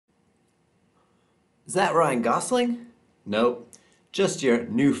Is that Ryan Gosling? Nope, just your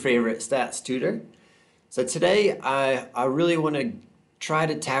new favorite stats tutor. So today I really want to try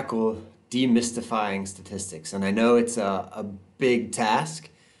to tackle demystifying statistics. And I know it's a big task,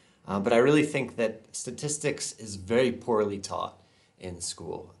 but I really think that statistics is very poorly taught in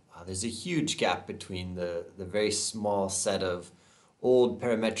school. There's a huge gap between the very small set of old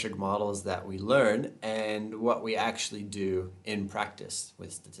parametric models that we learn and what we actually do in practice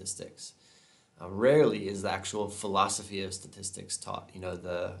with statistics. Rarely is the actual philosophy of statistics taught,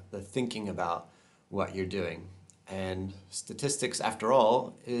 the thinking about what you're doing. And statistics, after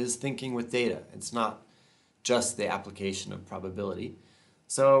all, is thinking with data. It's not just the application of probability.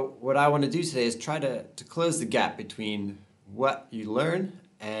 So what I want to do today is try to close the gap between what you learn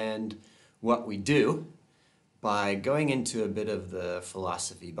and what we do by going into a bit of the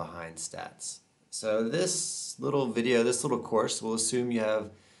philosophy behind stats. So this little video, this little course will assume you have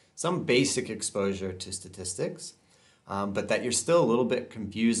some basic exposure to statistics, but that you're still a little bit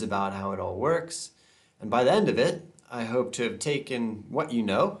confused about how it all works. And by the end of it, I hope to have taken what you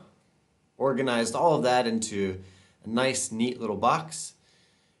know, organized all of that into a nice, neat little box,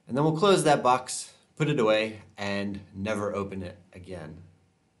 and then we'll close that box, put it away, and never open it again.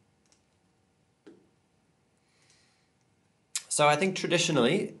 So I think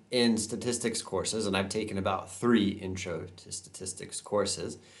traditionally in statistics courses, and I've taken about 3 intro to statistics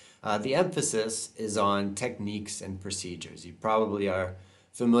courses, the emphasis is on techniques and procedures. You probably are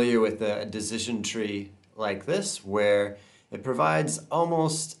familiar with a decision tree like this, where it provides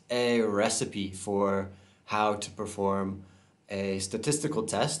almost a recipe for how to perform a statistical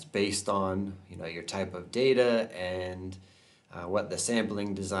test based on your type of data and what the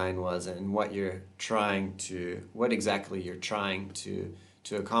sampling design was and what exactly you're trying to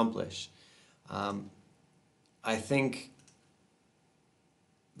accomplish. I think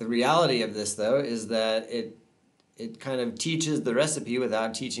the reality of this, though, is that it kind of teaches the recipe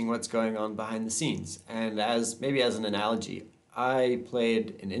without teaching what's going on behind the scenes. And maybe as an analogy, I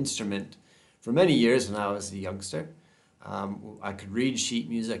played an instrument for many years when I was a youngster. I could read sheet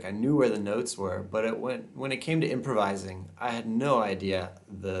music, I knew where the notes were, but when it came to improvising, I had no idea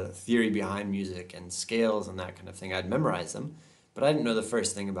the theory behind music and scales and that kind of thing. I'd memorize them, but I didn't know the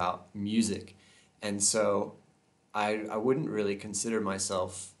first thing about music. And so I wouldn't really consider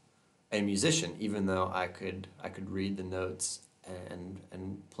myself a musician, even though I could read the notes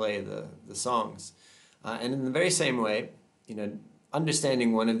and play the songs. And in the very same way,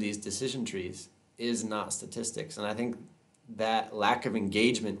 understanding one of these decision trees is not statistics. And I think that lack of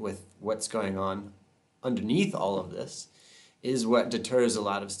engagement with what's going on underneath all of this is what deters a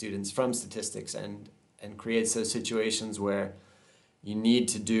lot of students from statistics and creates those situations where you need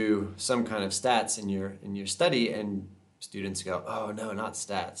to do some kind of stats in your study and students go, oh no, not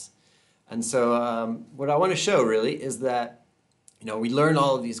stats. And so what I want to show really is that we learn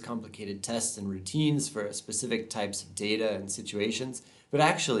all of these complicated tests and routines for specific types of data and situations, but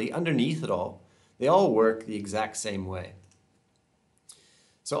actually underneath it all, they all work the exact same way.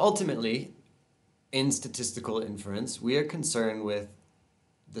 So ultimately, in statistical inference, we are concerned with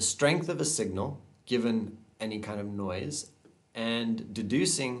the strength of a signal given any kind of noise and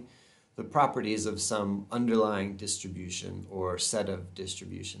deducing the properties of some underlying distribution or set of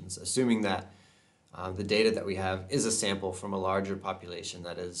distributions, assuming that the data that we have is a sample from a larger population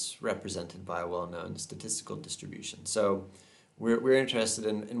that is represented by a well-known statistical distribution. So we're interested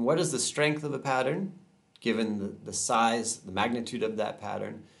in what is the strength of a pattern, given the size, the magnitude of that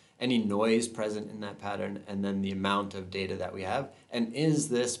pattern, any noise present in that pattern, and then the amount of data that we have. And is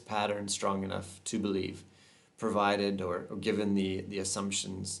this pattern strong enough to believe, provided or given the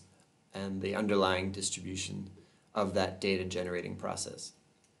assumptions and the underlying distribution of that data generating process?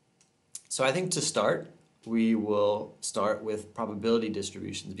 So I think to start, we will start with probability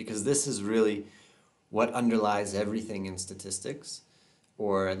distributions, because this is really what underlies everything in statistics,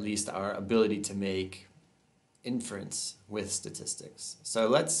 or at least our ability to make inference with statistics. So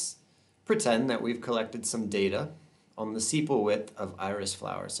let's pretend that we've collected some data on the sepal width of iris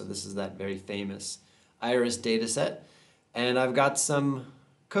flowers. So this is that very famous iris data set. And I've got some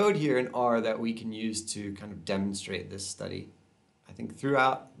code here in R that we can use to kind of demonstrate this study. I think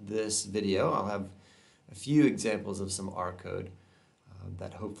throughout this video, I'll have a few examples of some R code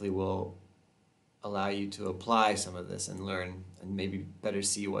that hopefully will allow you to apply some of this and learn and maybe better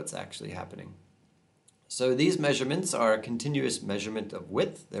see what's actually happening. So these measurements are a continuous measurement of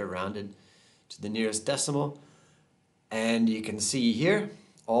width. They're rounded to the nearest decimal. And you can see here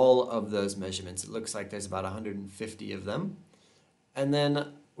all of those measurements. It looks like there's about 150 of them. And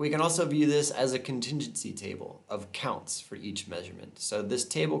then we can also view this as a contingency table of counts for each measurement. So this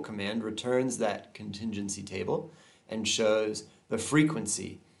table command returns that contingency table and shows the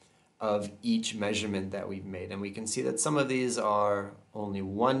frequency of each measurement that we've made. And we can see that some of these are only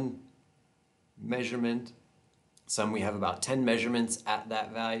one measurement. Some we have about 10 measurements at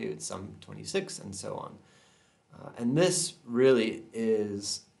that value, some 26, and so on. And this really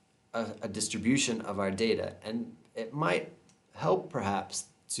is a distribution of our data, and it might help perhaps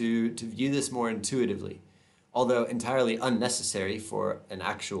to view this more intuitively, although entirely unnecessary for an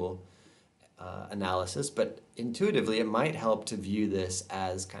actual analysis, but intuitively it might help to view this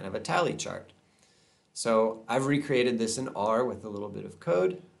as kind of a tally chart. So I've recreated this in R with a little bit of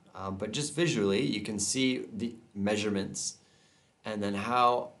code, but just visually you can see the measurements and then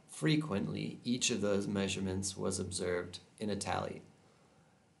how frequently each of those measurements was observed in a tally.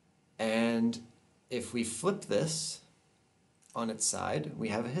 And if we flip this on its side, we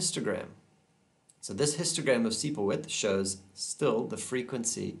have a histogram. So this histogram of sepal width shows still the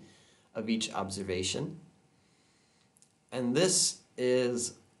frequency of each observation. And this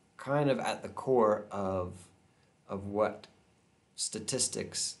is kind of at the core of what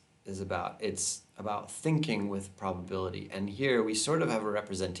statistics is about. It's about thinking with probability. And here we sort of have a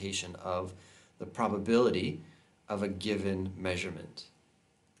representation of the probability of a given measurement.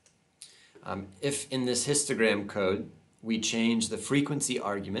 If in this histogram code we change the frequency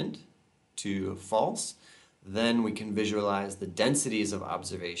argument to false, then we can visualize the densities of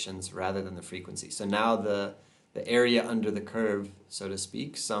observations rather than the frequency. So now the area under the curve, so to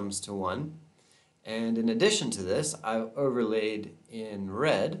speak, sums to 1. And in addition to this, I've overlaid in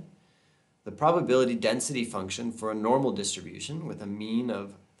red the probability density function for a normal distribution with a mean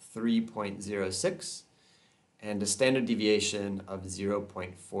of 3.06 and a standard deviation of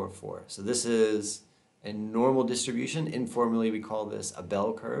 0.44. So this is a normal distribution. Informally, we call this a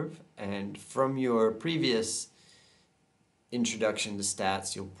bell curve. And from your previous introduction to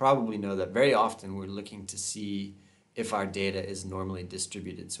stats, you'll probably know that very often we're looking to see if our data is normally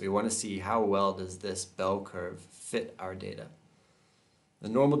distributed. So we want to see how well does this bell curve fit our data. The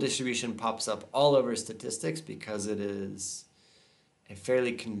normal distribution pops up all over statistics because it is a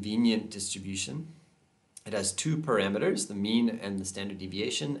fairly convenient distribution. It has two parameters, the mean and the standard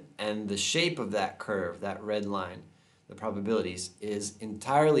deviation, and the shape of that curve, that red line, the probabilities, is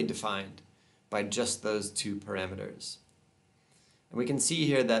entirely defined by just those two parameters. And we can see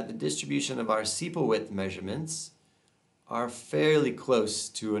here that the distribution of our sepal width measurements are fairly close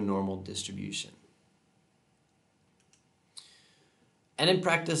to a normal distribution. And in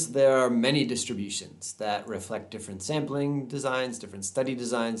practice, there are many distributions that reflect different sampling designs, different study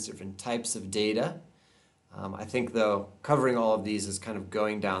designs, different types of data. I think, though, covering all of these is kind of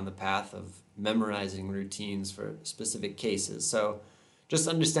going down the path of memorizing routines for specific cases. So just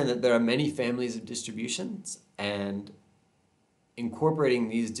understand that there are many families of distributions, and incorporating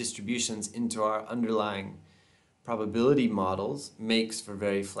these distributions into our underlying probability models makes for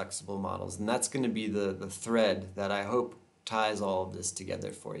very flexible models. And that's going to be the thread that I hope ties all of this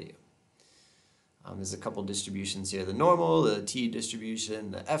together for you. There's a couple distributions here, the normal, the t distribution,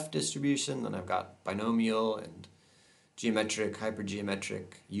 the f distribution, then I've got binomial and geometric, hypergeometric,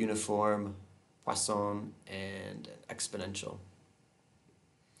 uniform, Poisson, and exponential.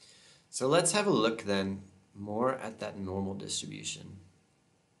 So let's have a look then more at that normal distribution.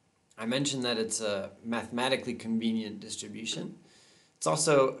 I mentioned that it's a mathematically convenient distribution. It's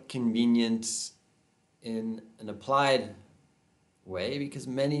also convenient in an applied way because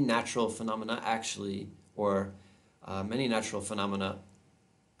many natural phenomena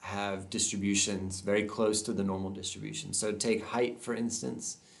have distributions very close to the normal distribution. So take height, for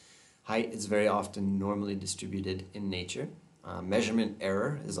instance. Height is very often normally distributed in nature. Measurement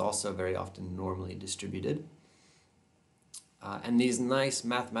error is also very often normally distributed. And these nice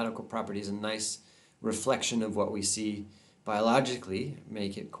mathematical properties, a nice reflection of what we see biologically,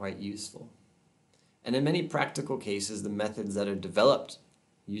 make it quite useful. And in many practical cases, the methods that are developed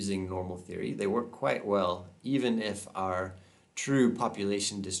using normal theory, they work quite well, even if our true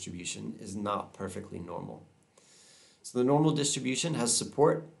population distribution is not perfectly normal. So the normal distribution has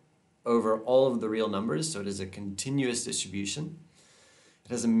support over all of the real numbers, so it is a continuous distribution. It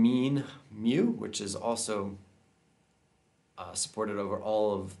has a mean mu, which is also supported over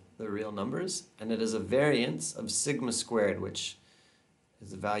all of the real numbers, and it is a variance of sigma squared, which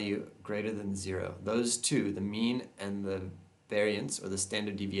is a value greater than 0. Those two, the mean and the variance or the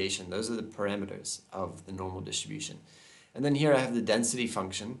standard deviation, those are the parameters of the normal distribution. And then here I have the density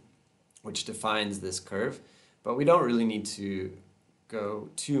function, which defines this curve, but we don't really need to go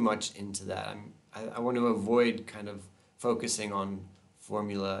too much into that. I want to avoid kind of focusing on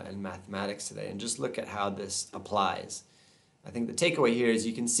formula and mathematics today and just look at how this applies. I think the takeaway here is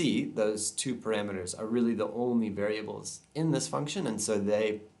you can see those two parameters are really the only variables in this function, and so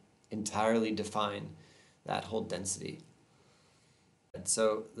they entirely define that whole density.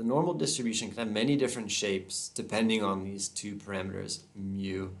 So the normal distribution can have many different shapes depending on these two parameters,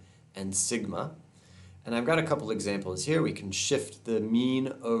 mu and sigma. And I've got a couple examples here. We can shift the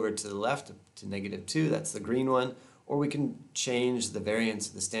mean over to the left to -2, that's the green one, or we can change the variance,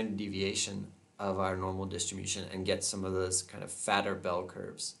 the standard deviation of our normal distribution and get some of those kind of fatter bell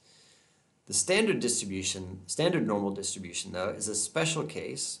curves. The standard normal distribution though, is a special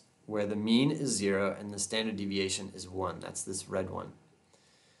case where the mean is 0 and the standard deviation is 1. That's this red one.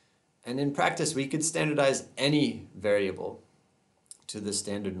 And in practice, we could standardize any variable to the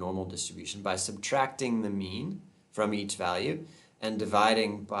standard normal distribution by subtracting the mean from each value and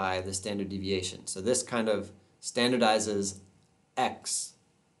dividing by the standard deviation. So this kind of standardizes x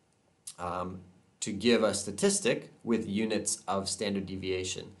to give a statistic with units of standard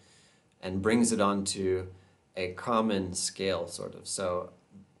deviation and brings it onto a common scale, sort of. So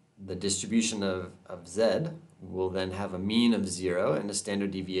the distribution of z will then have a mean of 0 and a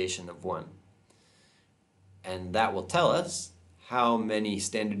standard deviation of 1. And that will tell us how many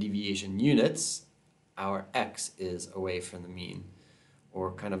standard deviation units our x is away from the mean,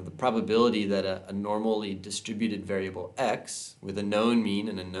 or kind of the probability that a normally distributed variable x with a known mean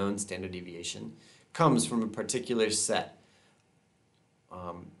and a known standard deviation comes from a particular set.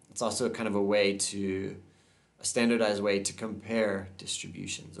 It's also kind of a standardized way to compare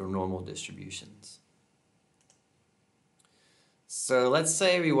distributions or normal distributions. So let's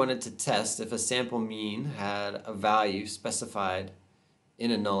say we wanted to test if a sample mean had a value specified in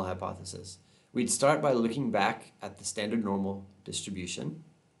a null hypothesis. We'd start by looking back at the standard normal distribution.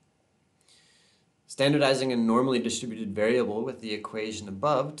 Standardizing a normally distributed variable with the equation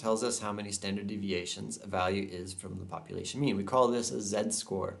above tells us how many standard deviations a value is from the population mean. We call this a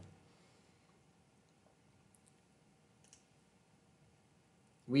z-score.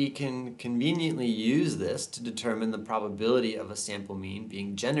 We can conveniently use this to determine the probability of a sample mean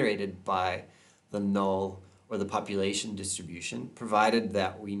being generated by the null or the population distribution, provided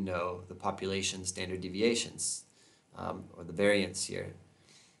that we know the population standard deviations, or the variance here.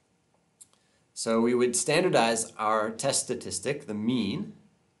 So we would standardize our test statistic, the mean.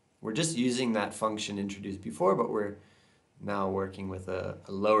 We're just using that function introduced before, but we're now working with a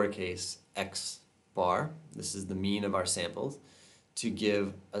lowercase x bar. This is the mean of our samples, to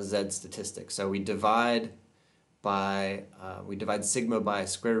give a z statistic. So we divide sigma by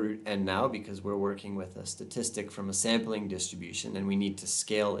square root n now, because we're working with a statistic from a sampling distribution and we need to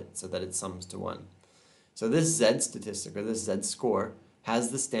scale it so that it sums to 1. So this z statistic, or this z score,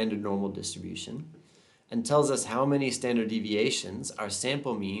 has the standard normal distribution and tells us how many standard deviations our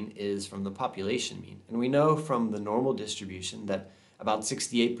sample mean is from the population mean. And we know from the normal distribution that about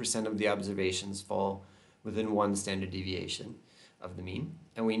 68% of the observations fall within 1 standard deviation of the mean,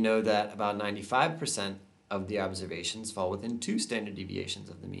 and we know that about 95% of the observations fall within 2 standard deviations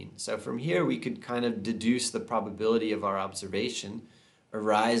of the mean. So from here we could kind of deduce the probability of our observation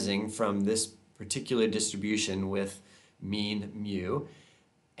arising from this particular distribution with mean mu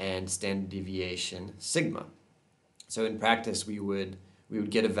and standard deviation sigma. So in practice we would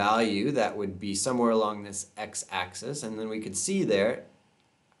get a value that would be somewhere along this x-axis, and then we could see there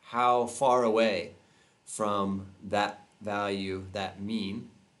how far away from that value, that mean,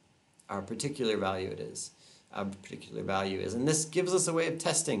 our particular value is. And this gives us a way of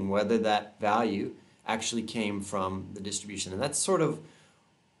testing whether that value actually came from the distribution. And that's sort of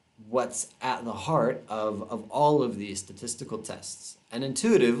what's at the heart of all of these statistical tests. And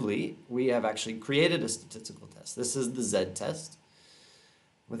intuitively, we have actually created a statistical test. This is the z-test.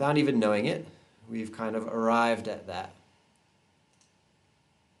 Without even knowing it, we've kind of arrived at that.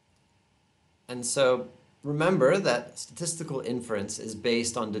 And so remember that statistical inference is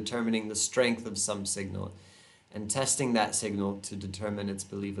based on determining the strength of some signal and testing that signal to determine its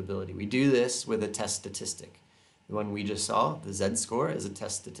believability. We do this with a test statistic. The one we just saw, the z-score, is a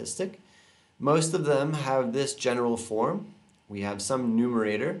test statistic. Most of them have this general form. We have some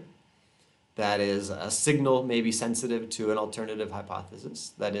numerator that is a signal maybe sensitive to an alternative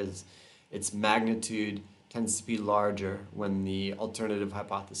hypothesis. That is, its magnitude tends to be larger when the alternative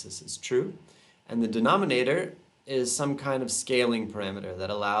hypothesis is true. And the denominator is some kind of scaling parameter that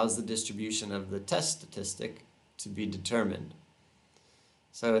allows the distribution of the test statistic to be determined.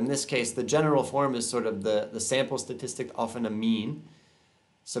 So in this case, the general form is sort of the sample statistic, often a mean,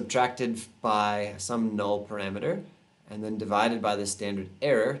 subtracted by some null parameter, and then divided by the standard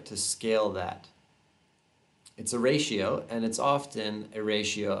error to scale that. It's a ratio, and it's often a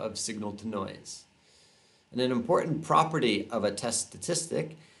ratio of signal to noise. And an important property of a test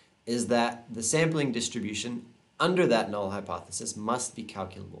statistic is that the sampling distribution under that null hypothesis must be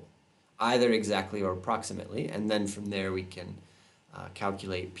calculable, either exactly or approximately, and then from there we can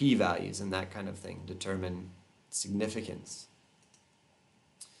calculate p-values and that kind of thing, determine significance.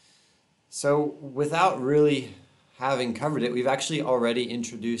 So without really having covered it, we've actually already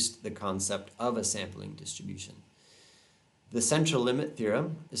introduced the concept of a sampling distribution. The central limit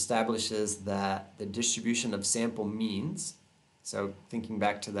theorem establishes that the distribution of sample means, so thinking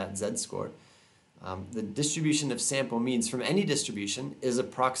back to that z-score, the distribution of sample means from any distribution is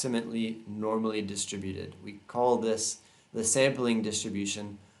approximately normally distributed. We call this the sampling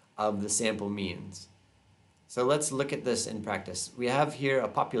distribution of the sample means. So let's look at this in practice. We have here a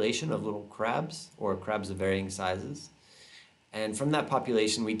population of little crabs, or crabs of varying sizes. And from that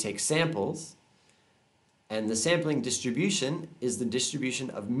population, we take samples. And the sampling distribution is the distribution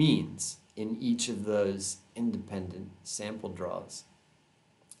of means in each of those independent sample draws.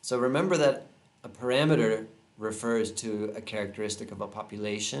 So remember that a parameter refers to a characteristic of a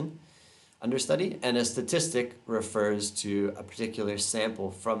population under study, and a statistic refers to a particular sample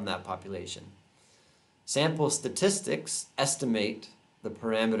from that population. Sample statistics estimate the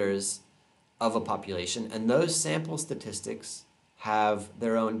parameters of a population, and those sample statistics have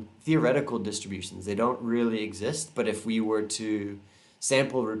their own theoretical distributions. They don't really exist, but if we were to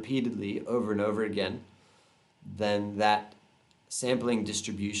sample repeatedly over and over again, then that sampling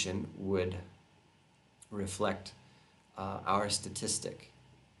distribution would reflect our statistic.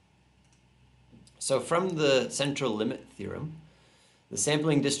 So from the central limit theorem, the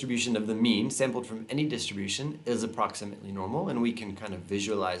sampling distribution of the mean sampled from any distribution is approximately normal, and we can kind of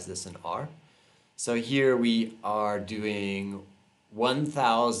visualize this in R. So here we are doing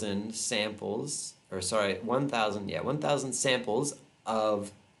 1,000 samples, or sorry, 1,000 samples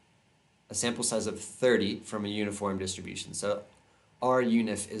of a sample size of 30 from a uniform distribution. So R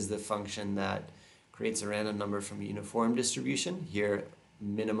unif is the function that creates a random number from a uniform distribution. Here,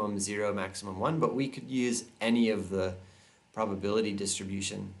 minimum 0, maximum 1, but we could use any of the probability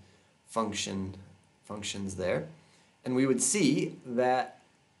distribution functions there. And we would see that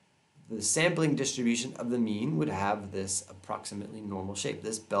the sampling distribution of the mean would have this approximately normal shape,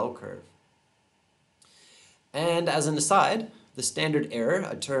 this bell curve. And as an aside, the standard error,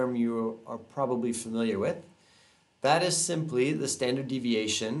 a term you are probably familiar with, that is simply the standard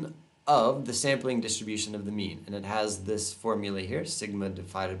deviation of the sampling distribution of the mean. And it has this formula here, sigma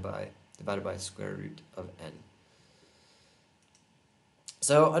divided by square root of n.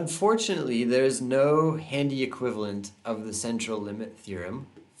 So unfortunately, there's no handy equivalent of the central limit theorem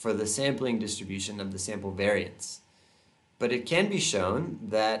for the sampling distribution of the sample variance. But it can be shown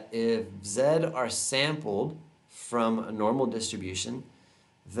that if z are sampled from a normal distribution,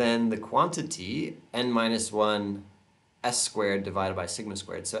 then the quantity n minus 1 s squared divided by sigma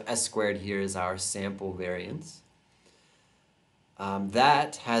squared, so s squared here is our sample variance,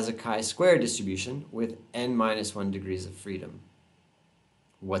 that has a chi-squared distribution with n minus 1 degrees of freedom.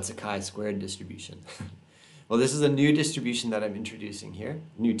 What's a chi-squared distribution? Well, this is a new distribution that I'm introducing here,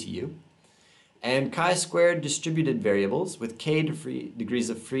 new to you. And chi-squared distributed variables with k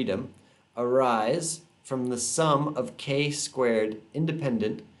degrees of freedom arise from the sum of k squared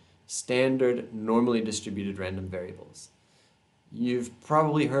independent standard normally distributed random variables. You've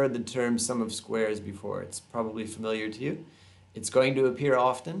probably heard the term sum of squares before. It's probably familiar to you. It's going to appear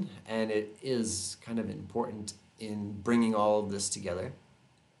often, and it is kind of important in bringing all of this together.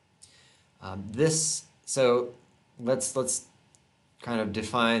 So let's kind of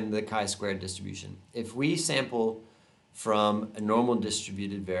define the chi-squared distribution. If we sample from a normal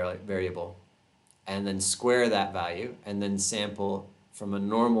distributed variable and then square that value, and then sample from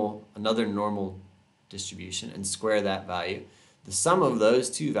another normal distribution and square that value, the sum of those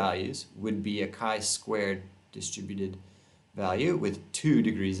two values would be a chi-squared distributed value with 2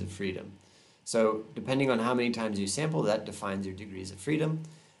 degrees of freedom. So depending on how many times you sample, that defines your degrees of freedom.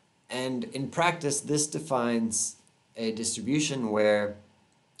 And in practice, this defines a distribution where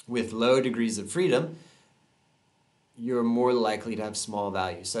with low degrees of freedom, you're more likely to have small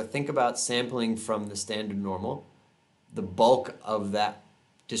values. So think about sampling from the standard normal. The bulk of that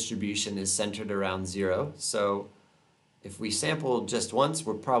distribution is centered around 0. So if we sample just once,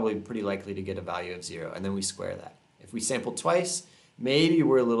 we're probably pretty likely to get a value of 0, and then we square that. If we sample twice, maybe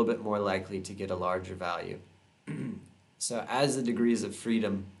we're a little bit more likely to get a larger value. So as the degrees of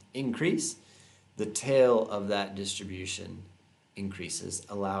freedom increase, the tail of that distribution increases,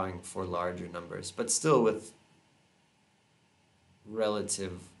 allowing for larger numbers, but still with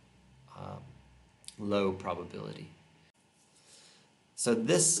relative low probability. So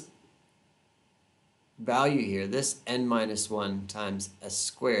this value here, this n minus 1 times s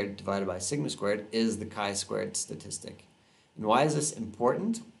squared divided by sigma squared, is the chi-squared statistic. And why is this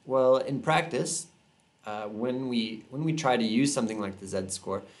important? Well, in practice, when we try to use something like the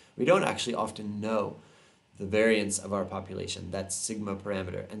z-score, we don't actually often know the variance of our population, that sigma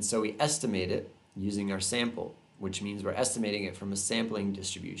parameter. And so we estimate it using our sample, which means we're estimating it from a sampling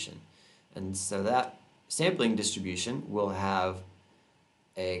distribution. And so that sampling distribution will have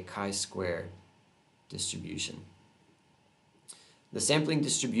a chi-square distribution. The sampling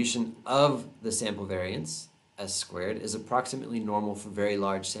distribution of the sample variance, s squared, is approximately normal for very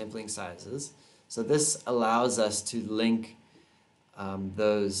large sampling sizes. So this allows us to link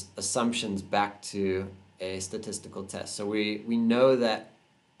those assumptions back to a statistical test. So we know that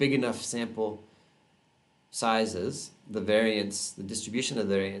big enough sample sizes, the variance, the distribution of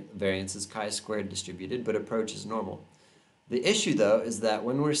the variance is chi-squared distributed, but approaches normal. The issue, though, is that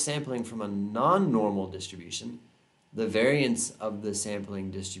when we're sampling from a non-normal distribution, the variance of the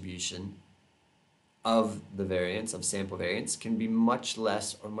sampling distribution of the variance, of sample variance, can be much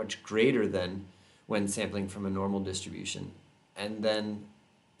less or much greater than when sampling from a normal distribution. And then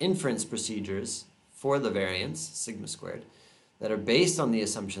inference procedures for the variance, sigma squared, that are based on the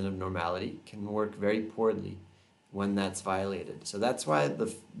assumption of normality can work very poorly when that's violated. So that's why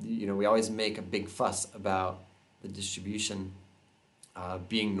we always make a big fuss about the distribution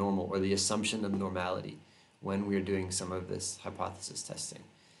being normal, or the assumption of normality, when we're doing some of this hypothesis testing.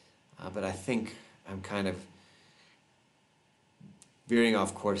 But I think I'm kind of veering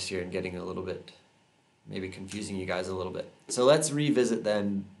off course here and getting a little bit, maybe confusing you guys a little bit. So let's revisit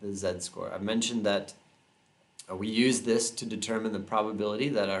then the z-score. I've mentioned that we use this to determine the probability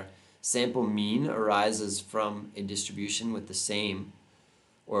that our sample mean arises from a distribution with the same,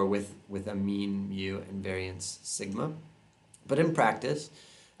 or with a mean mu and variance sigma. But in practice,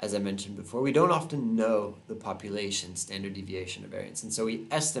 as I mentioned before, we don't often know the population standard deviation of variance. And so we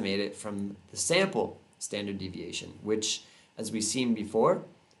estimate it from the sample standard deviation, which, as we've seen before,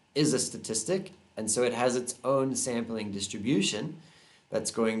 is a statistic. And so it has its own sampling distribution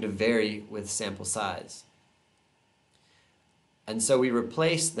that's going to vary with sample size. And so we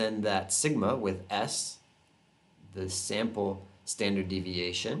replace then that sigma with s, the sample standard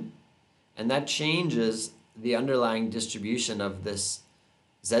deviation, and that changes the underlying distribution of this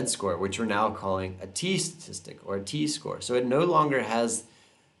z-score, which we're now calling a t-statistic or a t-score. So it no longer has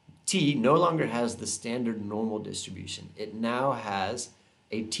the standard normal distribution. It now has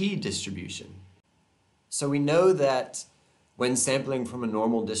a t-distribution. So we know that when sampling from a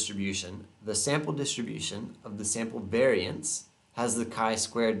normal distribution, the sample distribution of the sample variance has the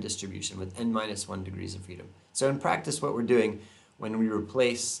chi-squared distribution with n minus 1 degrees of freedom. So in practice, what we're doing when we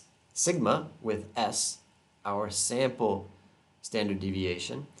replace sigma with s, our sample standard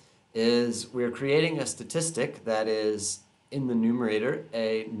deviation, is we're creating a statistic that is, in the numerator,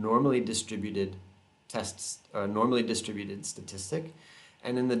 a normally distributed statistic,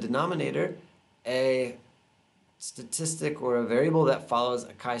 and in the denominator, a statistic or a variable that follows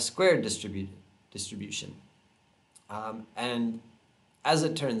a chi-squared distribution. And as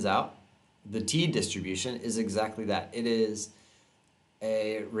it turns out, the t-distribution is exactly that. It is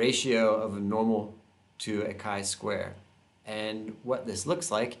a ratio of a normal to a chi-square. And what this looks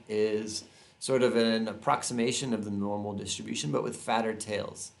like is sort of an approximation of the normal distribution, but with fatter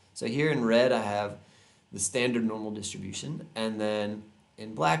tails. So here in red, I have the standard normal distribution, and then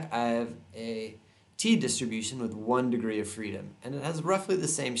in black, I have a t-distribution with 1 degree of freedom. And it has roughly the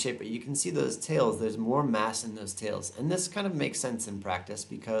same shape, but you can see those tails, there's more mass in those tails. And this kind of makes sense in practice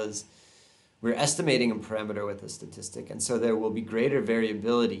because we're estimating a parameter with a statistic, and so there will be greater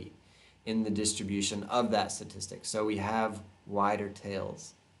variability in the distribution of that statistic. So we have wider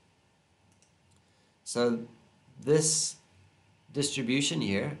tails. So this distribution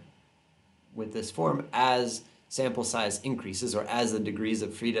here, with this form, as sample size increases, or as the degrees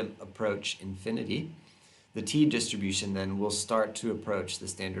of freedom approach infinity, the t-distribution then will start to approach the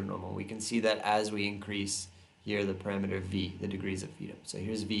standard normal. We can see that as we increase here the parameter v, the degrees of freedom. So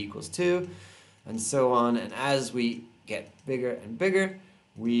here's v equals 2, and so on. And as we get bigger and bigger,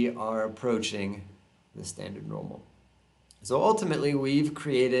 we are approaching the standard normal. So ultimately, we've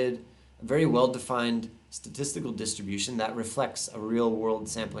created a very well-defined statistical distribution that reflects a real-world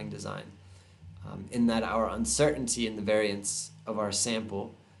sampling design, in that our uncertainty in the variance of our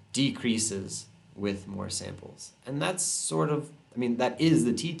sample decreases with more samples. And that's sort of, that is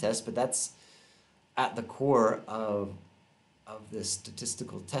the t-test, but that's at the core of this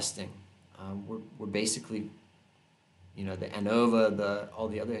statistical testing. We're basically, the ANOVA, all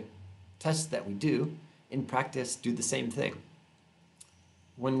the other tests that we do in practice do the same thing.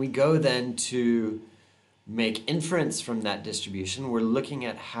 When we go then to make inference from that distribution, we're looking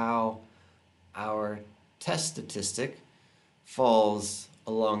at how our test statistic falls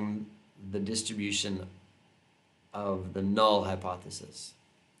along the distribution of the null hypothesis.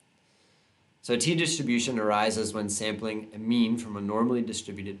 So a t-distribution arises when sampling a mean from a normally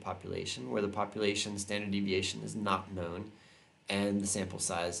distributed population where the population standard deviation is not known and the sample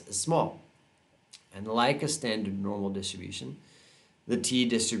size is small. And like a standard normal distribution, the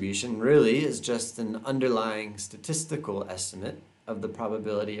t-distribution really is just an underlying statistical estimate of the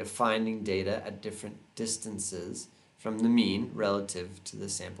probability of finding data at different distances from the mean relative to the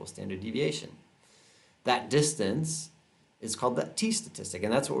sample standard deviation. That distance is called the t-statistic,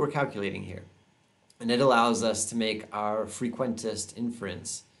 and that's what we're calculating here. And it allows us to make our frequentist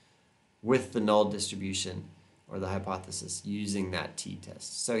inference with the null distribution or the hypothesis using that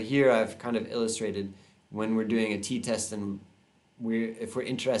t-test. So here I've kind of illustrated when we're doing a t-test and if we're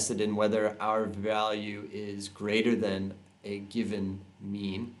interested in whether our value is greater than a given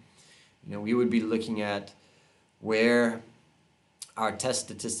mean, we would be looking at where our test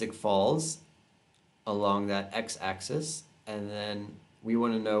statistic falls along that x-axis, and then we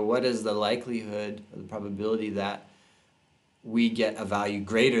want to know what is the likelihood or the probability that we get a value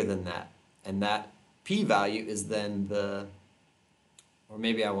greater than that. And that p-value is then or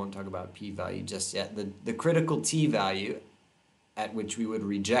maybe I won't talk about p-value just yet, the critical t-value at which we would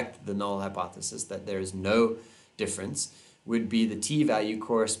reject the null hypothesis that there is no difference would be the t-value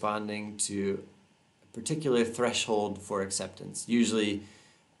corresponding to a particular threshold for acceptance, usually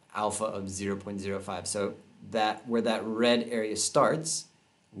alpha of 0.05. So that where that red area starts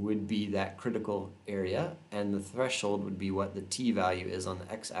would be that critical area, and the threshold would be what the t-value is on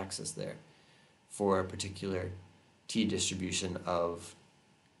the x-axis there for a particular t-distribution of,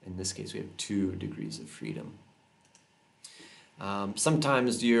 in this case, we have 2 degrees of freedom.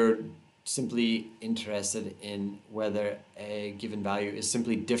 Sometimes you're simply interested in whether a given value is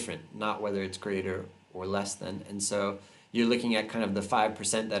simply different, not whether it's greater or less than. And so you're looking at kind of the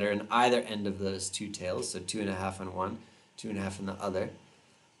 5% that are in either end of those two tails, so 2.5 on one, 2.5 on the other.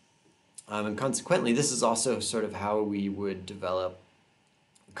 And consequently, this is also sort of how we would develop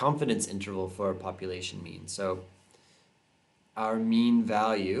a confidence interval for a population mean. So our mean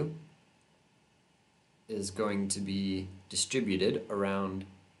value is going to be distributed around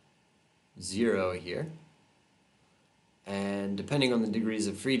 0 here. And depending on the degrees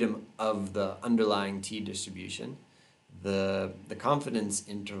of freedom of the underlying t-distribution, the confidence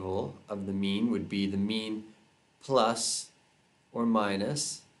interval of the mean would be the mean plus or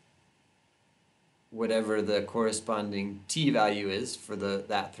minus whatever the corresponding t-value is for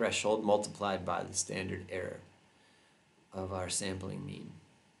that threshold multiplied by the standard error of our sampling mean.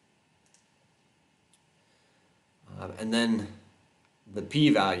 And then the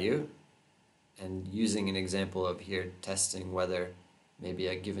p-value, and using an example of here testing whether maybe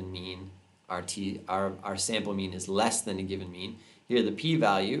a given mean, our sample mean is less than a given mean. Here the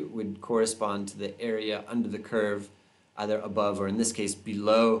p-value would correspond to the area under the curve, either above or in this case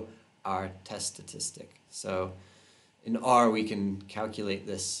below our test statistic. So in R we can calculate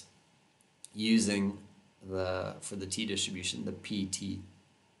this using for the t-distribution, the pt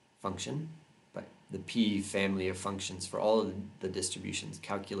function. But the p family of functions for all of the distributions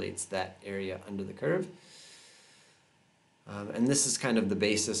calculates that area under the curve. And this is kind of the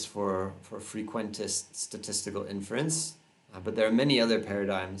basis for frequentist statistical inference. But there are many other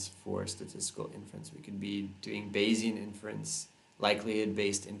paradigms for statistical inference. We could be doing Bayesian inference,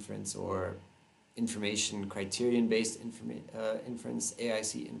 likelihood-based inference, or information criterion-based inference,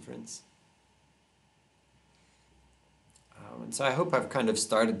 AIC inference. And so I hope I've kind of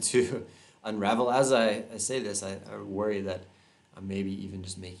started to unravel. As I say this, I worry that I'm maybe even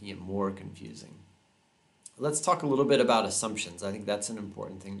just making it more confusing. Let's talk a little bit about assumptions. I think that's an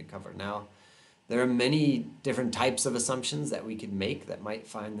important thing to cover. Now, there are many different types of assumptions that we could make that might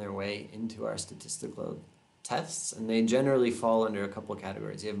find their way into our statistical tests, and they generally fall under a couple of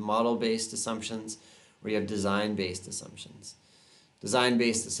categories. You have model-based assumptions, or you have design-based assumptions.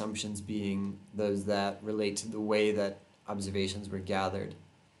 Design-based assumptions being those that relate to the way that observations were gathered.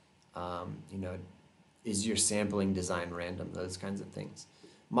 Is your sampling design random? Those kinds of things.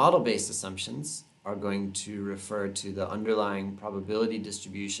 Model-based assumptions are going to refer to the underlying probability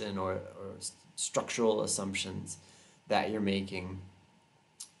distribution or structural assumptions that you're making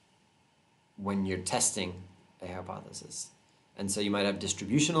when you're testing a hypothesis. And so you might have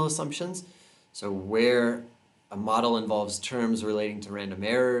distributional assumptions. So where a model involves terms relating to random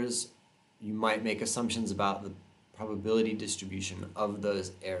errors, you might make assumptions about the probability distribution of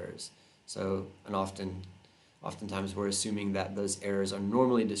those errors. And oftentimes we're assuming that those errors are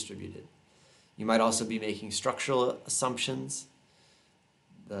normally distributed. You might also be making structural assumptions.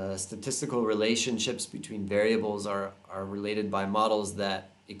 The statistical relationships between variables are related by models that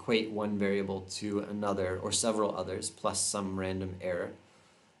equate one variable to another or several others plus some random error.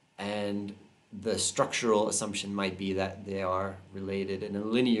 And the structural assumption might be that they are related in a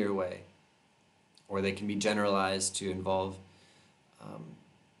linear way, or they can be generalized to involve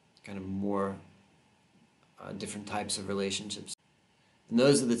kind of more different types of relationships. And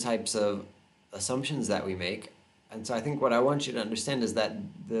those are the types of assumptions that we make. And so I think what I want you to understand is that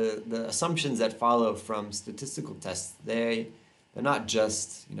the assumptions that follow from statistical tests, they're not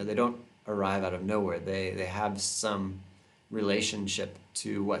just, they don't arrive out of nowhere. They have some relationship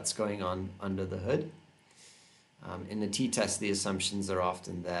to what's going on under the hood. In the t-test, the assumptions are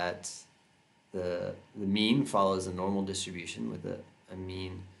often that the mean follows a normal distribution with a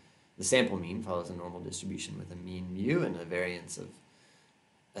mean, the sample mean follows a normal distribution with a mean mu and a variance of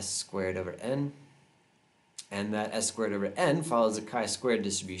s squared over n. And that s squared over n follows a chi-squared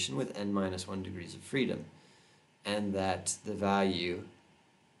distribution with n minus 1 degrees of freedom. And that the value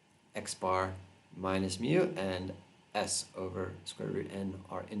x bar minus mu and s over square root n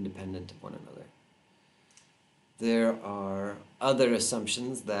are independent of one another. There are other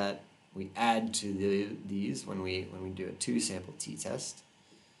assumptions that we add to these when we do a two-sample t-test,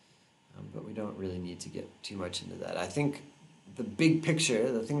 but we don't really need to get too much into that. I think the big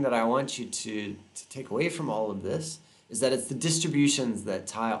picture, the thing that I want you to take away from all of this is that it's the distributions that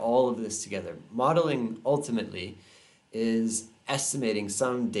tie all of this together. Modeling ultimately is estimating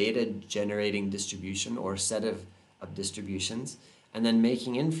some data generating distribution or set of distributions, and then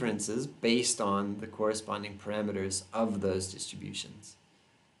making inferences based on the corresponding parameters of those distributions.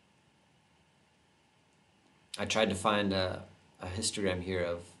 I tried to find a histogram here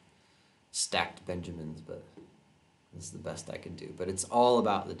of stacked Benjamins, but this is the best I could do. But it's all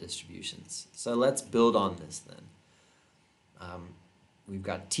about the distributions. So let's build on this then. We've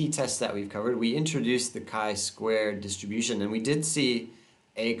got t-tests that we've covered. We introduced the chi-squared distribution, and we did see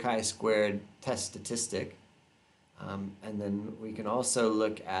a chi-squared test statistic. And then we can also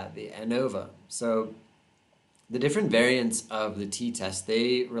look at the ANOVA. So the different variants of the t-test,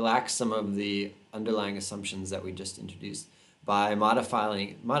 they relax some of the underlying assumptions that we just introduced by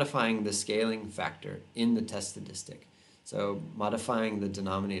modifying the scaling factor in the test statistic. So modifying the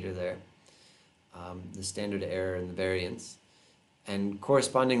denominator there, the standard error and the variance, and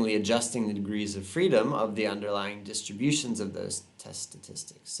correspondingly adjusting the degrees of freedom of the underlying distributions of those test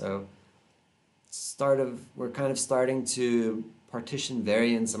statistics. So we're kind of starting to partition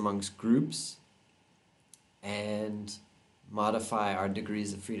variance amongst groups and modify our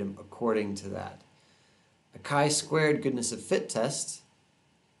degrees of freedom according to that. A chi-squared goodness of fit test,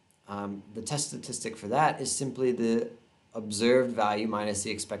 the test statistic for that is simply the observed value minus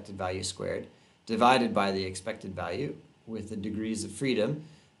the expected value squared divided by the expected value with the degrees of freedom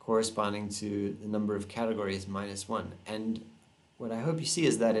corresponding to the number of categories minus 1. And what I hope you see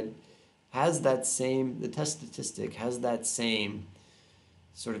is that it has that same, the test statistic has that same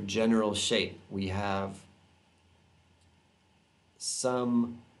sort of general shape. We have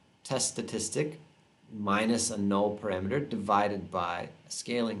some test statistic minus a null parameter divided by a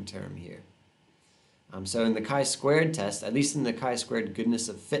scaling term here. So in the chi-squared test, at least in the chi-squared goodness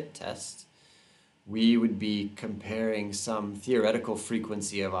of fit test, we would be comparing some theoretical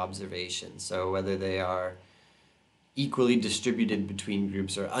frequency of observation. So whether they are equally distributed between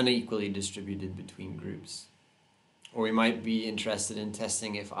groups or unequally distributed between groups. Or we might be interested in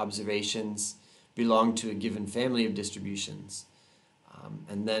testing if observations belong to a given family of distributions.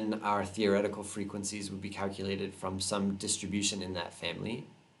 And then our theoretical frequencies would be calculated from some distribution in that family.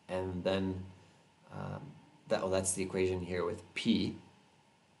 And then that's the equation here with P.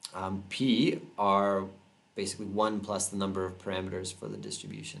 P are basically 1 plus the number of parameters for the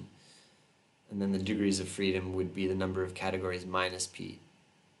distribution. And then the degrees of freedom would be the number of categories minus P.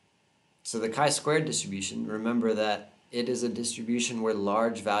 So the chi-squared distribution, remember that it is a distribution where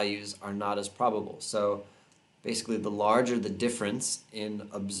large values are not as probable. So basically the larger the difference in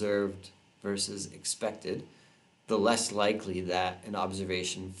observed versus expected, the less likely that an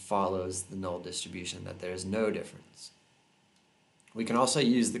observation follows the null distribution, that there is no difference. We can also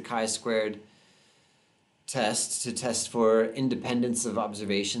use the chi-squared test to test for independence of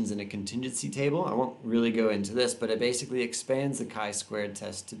observations in a contingency table. I won't really go into this, but it basically expands the chi-squared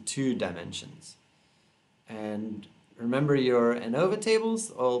test to 2 dimensions. And remember your ANOVA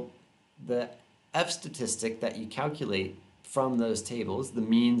tables? Well, the F statistic that you calculate from those tables, the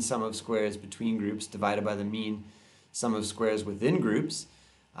mean sum of squares between groups divided by the mean sum of squares within groups,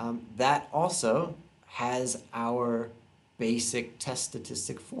 that also has our basic test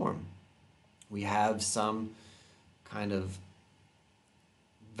statistic form. We have some kind of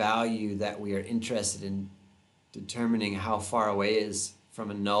value that we are interested in determining how far away is from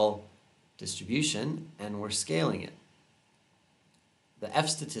a null distribution, and we're scaling it. The F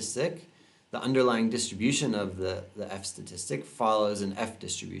statistic, the underlying distribution of the F statistic, follows an F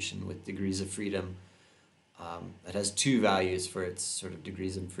distribution with degrees of freedom. It has two values for its sort of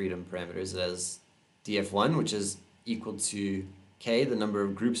degrees of freedom parameters. It has df1, which is equal to k, the number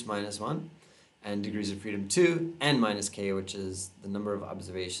of groups minus 1, and degrees of freedom 2, n minus k, which is the number of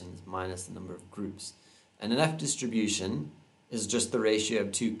observations minus the number of groups. And an F distribution is just the ratio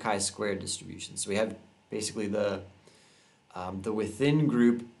of two chi-squared distributions. So we have basically the within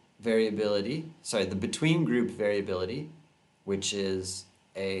group variability, sorry, the between group variability, which is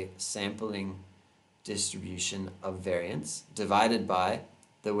a sampling distribution of variance, divided by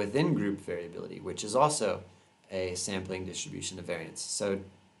the within group variability, which is also a sampling distribution of variance. So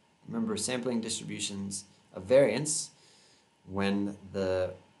remember, sampling distributions of variance, when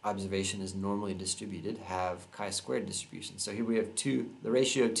the observation is normally distributed, have chi-squared distributions. So here we have the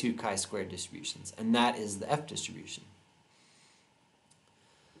ratio of two chi-squared distributions, and that is the F distribution.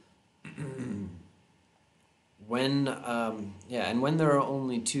 when when there are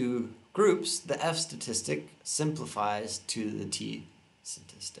only two groups, the F statistic simplifies to the t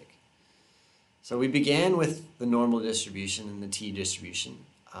statistic. So we began with the normal distribution and the t distribution,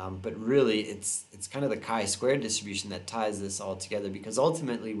 but really it's kind of the chi-squared distribution that ties this all together, because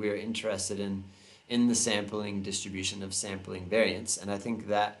ultimately we're interested in the sampling distribution of sampling variance, and I think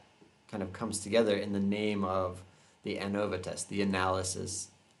that kind of comes together in the name of the ANOVA test, the analysis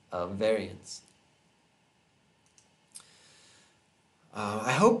of variance.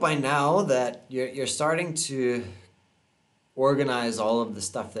 I hope by now that you're starting to organize all of the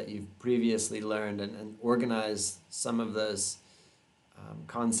stuff that you've previously learned and organize some of those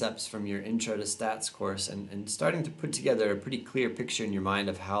concepts from your Intro to Stats course, and starting to put together a pretty clear picture in your mind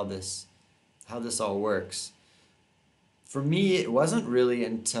of how this all works. For me, it wasn't really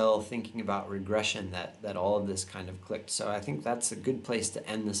until thinking about regression that all of this kind of clicked. So I think that's a good place to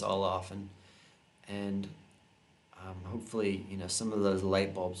end this all off, and hopefully, some of those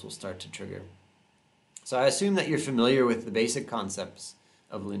light bulbs will start to trigger. So I assume that you're familiar with the basic concepts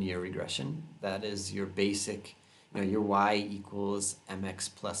of linear regression. That is your basic, your y equals mx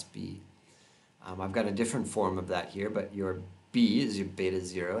plus b. I've got a different form of that here, but your b is your beta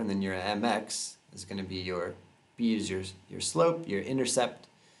 0, and then your mx is going to be your b is your slope, your intercept.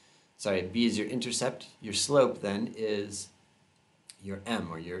 Sorry, b is your intercept. Your slope then is your m,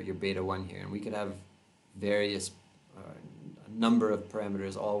 or your beta 1 here. And we could have various a number of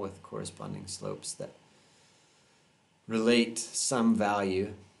parameters, all with corresponding slopes that relate some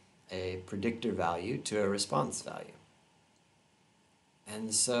value, a predictor value, to a response value.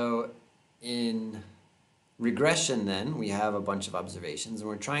 And so in regression then, we have a bunch of observations, and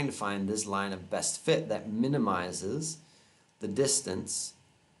we're trying to find this line of best fit that minimizes the distance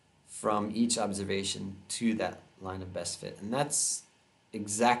from each observation to that line of best fit. And that's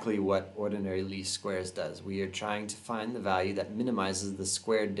exactly what ordinary least squares does. We are trying to find the value that minimizes the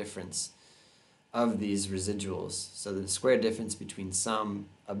squared difference of these residuals. So the square difference between some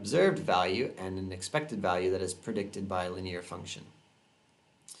observed value and an expected value that is predicted by a linear function.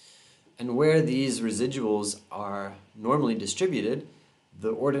 And where these residuals are normally distributed,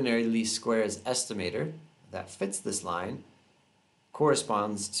 the ordinary least squares estimator that fits this line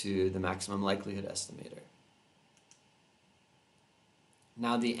corresponds to the maximum likelihood estimator.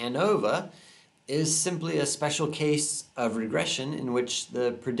 Now the ANOVA is simply a special case of regression in which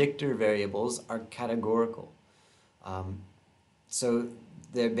the predictor variables are categorical. So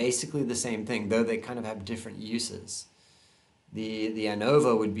they're basically the same thing, though they kind of have different uses. The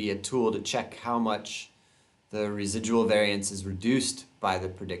ANOVA would be a tool to check how much the residual variance is reduced by the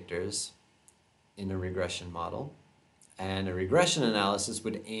predictors in a regression model. And a regression analysis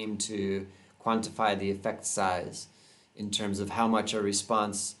would aim to quantify the effect size in terms of how much a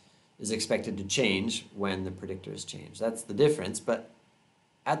response is expected to change when the predictors change. That's the difference, but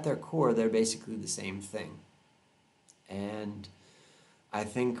at their core, they're basically the same thing. And I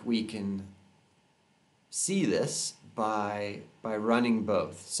think we can see this by running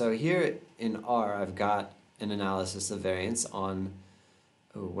both. So here in R, I've got an analysis of variance on,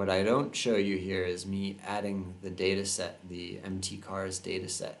 what I don't show you here is me adding the data set, the MT-CARS data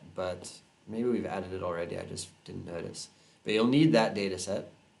set, but maybe we've added it already, I just didn't notice. But you'll need that data set.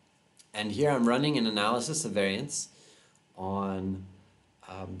 And here I'm running an analysis of variance on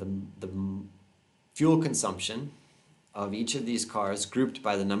the fuel consumption of each of these cars grouped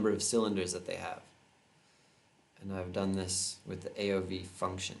by the number of cylinders that they have. And I've done this with the AOV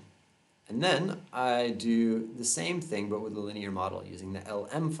function. And then I do the same thing but with a linear model using the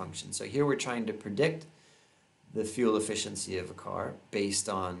LM function. So here we're trying to predict the fuel efficiency of a car based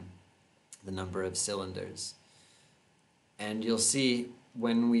on the number of cylinders. And you'll see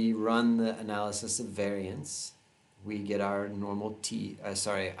when we run the analysis of variance, we get our normal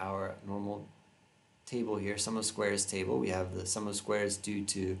our normal table here, sum of squares table. We have the sum of squares due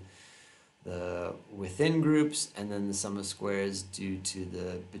to the within groups, and then the sum of squares due to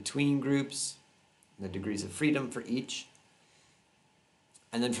the between groups, the degrees of freedom for each.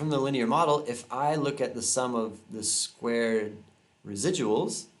 And then from the linear model, if I look at the sum of the squared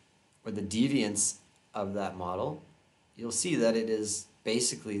residuals, or the deviance of that model, you'll see that it is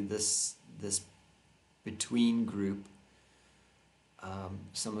basically this between group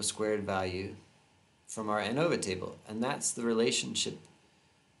sum of squared value from our ANOVA table. And that's the relationship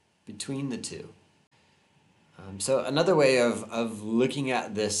between the two. So another way of looking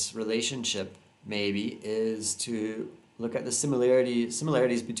at this relationship maybe is to look at the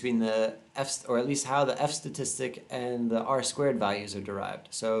similarities between the F, or at least how the F statistic and the R squared values are derived.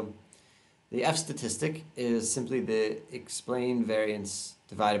 So the F statistic is simply the explained variance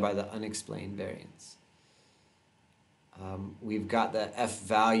divided by the unexplained variance. We've got the F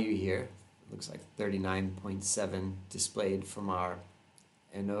value here, it looks like 39.7 displayed from our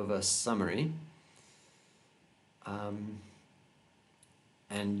ANOVA summary.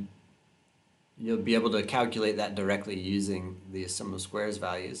 And you'll be able to calculate that directly using the sum of squares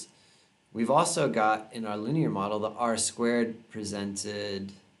values. We've also got in our linear model the R squared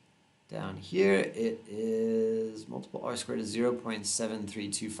presented down here. It is multiple R squared is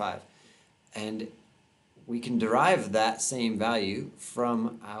 0.7325. And we can derive that same value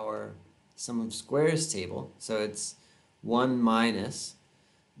from our sum of squares table. So it's 1 minus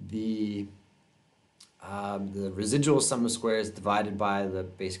the residual sum of squares divided by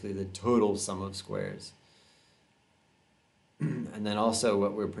basically the total sum of squares. And then also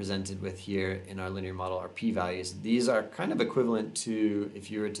what we're presented with here in our linear model are p-values. These are kind of equivalent to if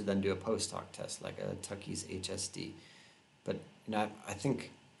you were to then do a post hoc test like a Tukey's HSD. But I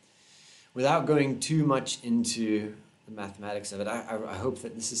think without going too much into the mathematics of it, I hope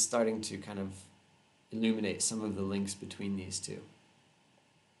that this is starting to kind of illuminate some of the links between these two.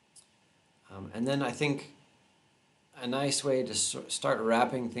 And then I think a nice way to start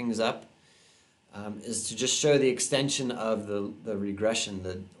wrapping things up is to just show the extension of the regression,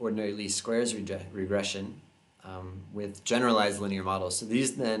 the ordinary least squares regression with generalized linear models. So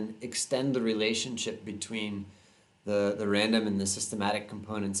these then extend the relationship between the random and the systematic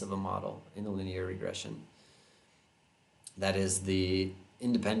components of a model in a linear regression. That is the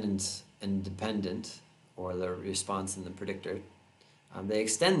independent and dependent, or the response and the predictor. They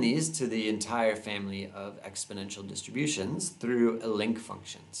extend these to the entire family of exponential distributions through a link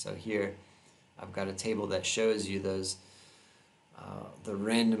function. So here I've got a table that shows you those the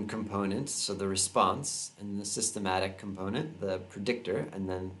random component, so the response, and the systematic component, the predictor, and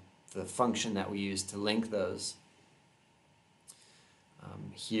then the function that we use to link those.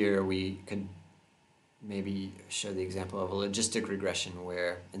 Here we could maybe show the example of a logistic regression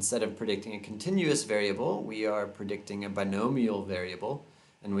where instead of predicting a continuous variable, we are predicting a binomial variable,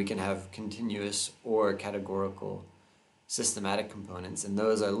 and we can have continuous or categorical systematic components, and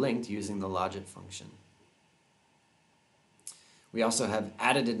those are linked using the logit function. We also have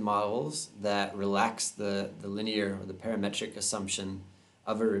additive models that relax the linear or the parametric assumption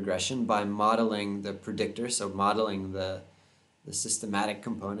of a regression by modeling the predictor, so modeling the systematic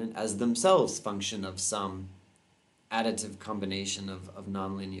component as themselves function of some additive combination of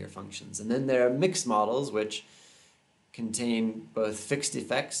nonlinear functions. And then there are mixed models which contain both fixed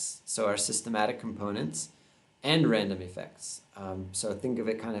effects, so our systematic components, and random effects. So think of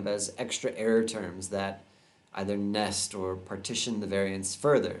it kind of as extra error terms that either nest or partition the variance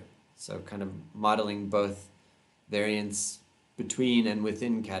further. So kind of modeling both variance between and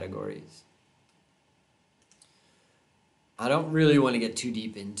within categories. I don't really want to get too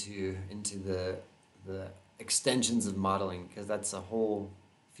deep into the extensions of modeling, because that's a whole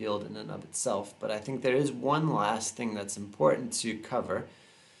field in and of itself. But I think there is one last thing that's important to cover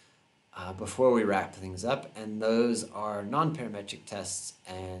before we wrap things up, and those are non-parametric tests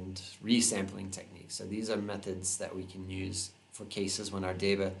and resampling techniques. So these are methods that we can use for cases when our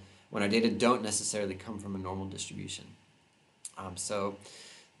data don't necessarily come from a normal distribution. So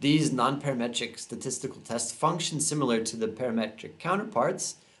these non-parametric statistical tests function similar to the parametric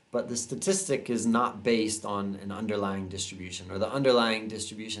counterparts, but the statistic is not based on an underlying distribution, or the underlying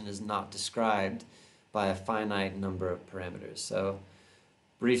distribution is not described by a finite number of parameters. So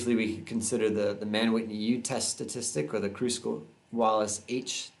briefly, we could consider the Mann-Whitney U test statistic or the Kruskal-Wallis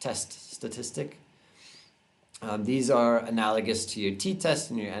H test statistic. These are analogous to your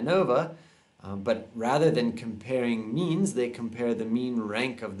t-test and your ANOVA, but rather than comparing means, they compare the mean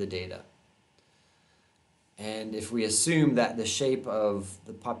rank of the data. And if we assume that the shape of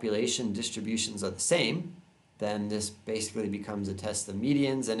the population distributions are the same, then this basically becomes a test of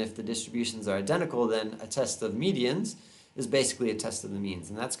medians. And if the distributions are identical, then a test of medians is basically a test of the means.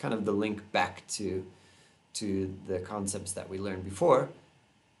 And that's kind of the link back to the concepts that we learned before.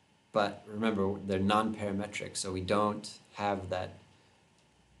 But remember, they're non-parametric, so we don't have that,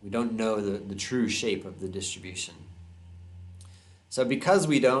 we don't know the true shape of the distribution. So because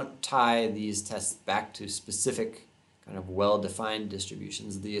we don't tie these tests back to specific kind of well-defined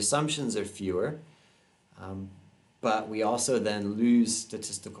distributions, the assumptions are fewer, but we also then lose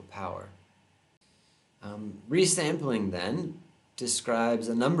statistical power. Resampling then describes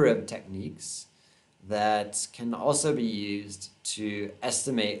a number of techniques that can also be used to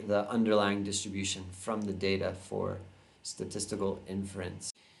estimate the underlying distribution from the data for statistical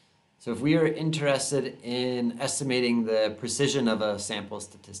inference. So if we are interested in estimating the precision of a sample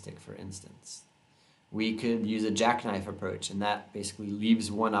statistic, for instance, we could use a jackknife approach, and that basically leaves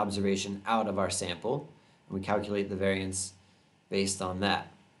one observation out of our sample, and we calculate the variance based on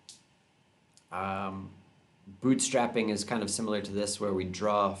that. Bootstrapping is kind of similar to this, where we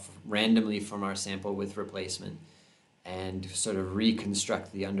draw randomly from our sample with replacement and sort of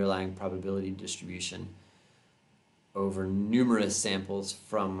reconstruct the underlying probability distribution over numerous samples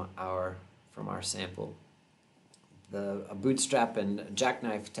from our sample. A bootstrap and a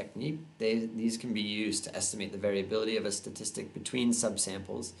jackknife technique, these can be used to estimate the variability of a statistic between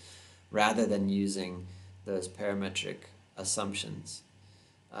subsamples rather than using those parametric assumptions.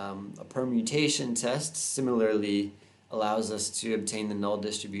 A permutation test similarly allows us to obtain the null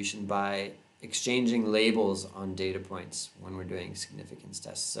distribution by exchanging labels on data points when we're doing significance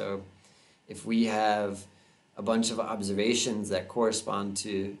tests. So if we have a bunch of observations that correspond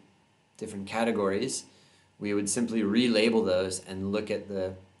to different categories, we would simply relabel those and look at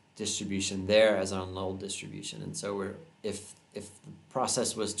the distribution there as our null distribution. And so if the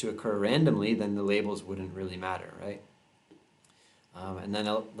process was to occur randomly, then the labels wouldn't really matter, right? And then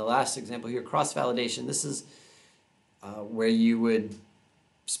the last example here, cross-validation. This is where you would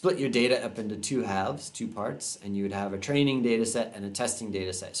split your data up into two halves, two parts, and you would have a training data set and a testing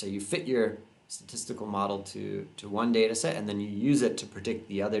data set. So you fit your statistical model to one data set, and then you use it to predict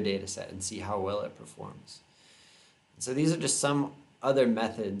the other data set and see how well it performs. And so these are just some other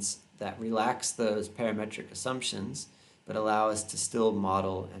methods that relax those parametric assumptions, but allow us to still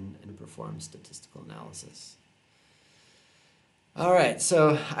model and perform statistical analysis. All right,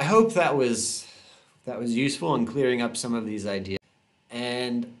 so I hope that was useful in clearing up some of these ideas.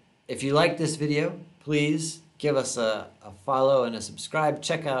 And if you like this video, please give us a follow and a subscribe.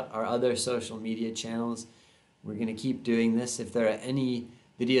 Check out our other social media channels. We're going to keep doing this. If there are any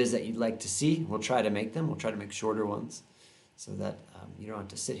videos that you'd like to see, we'll try to make them. We'll try to make shorter ones so that you don't have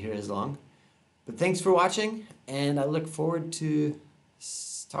to sit here as long. But thanks for watching, and I look forward to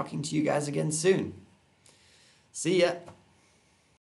talking to you guys again soon. See ya.